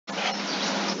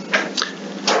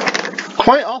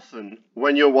Quite often,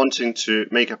 when you're wanting to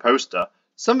make a poster,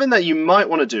 something that you might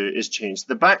want to do is change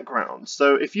the background.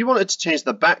 So if you wanted to change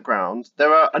the background,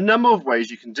 there are a number of ways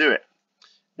you can do it.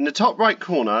 In the top right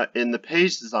corner in the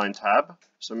Page Design tab,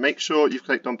 so make sure you've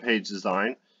clicked on Page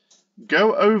Design,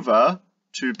 go over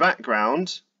to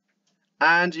Background,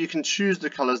 and you can choose the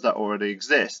colors that already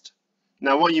exist.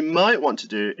 Now what you might want to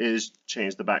do is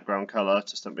change the background color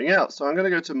to something else. So I'm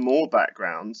going to go to More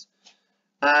Backgrounds.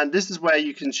 And this is where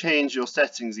you can change your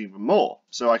settings even more.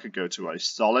 So I could go to a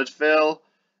solid fill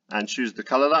and choose the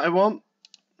color that I want.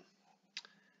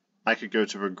 I could go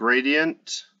to a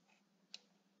gradient.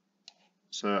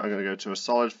 So I'm going to go to a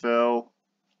solid fill,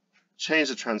 change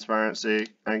the transparency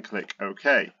and click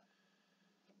OK.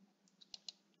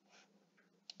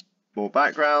 More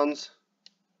backgrounds,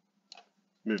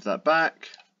 move that back,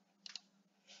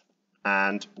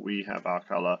 and we have our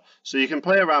color. So you can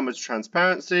play around with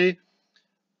transparency.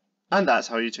 And that's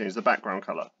how you change the background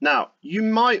color. Now, you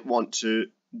might want to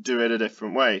do it a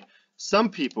different way.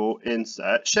 Some people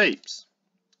insert shapes.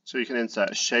 So you can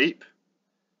insert a shape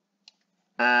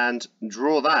and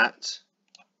draw that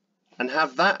and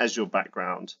have that as your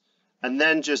background. And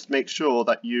then just make sure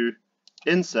that you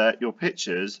insert your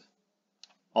pictures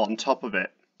on top of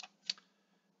it.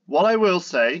 What I will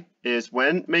say is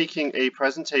when making a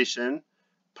presentation,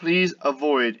 please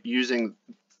avoid using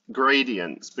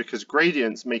gradients because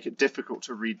gradients make it difficult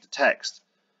to read the text.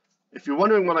 If you're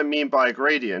wondering what I mean by a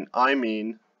gradient, I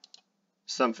mean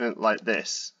something like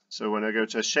this. So when I go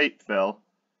to shape fill,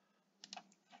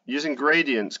 using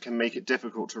gradients can make it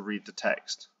difficult to read the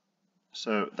text.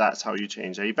 So that's how you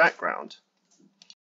change a background.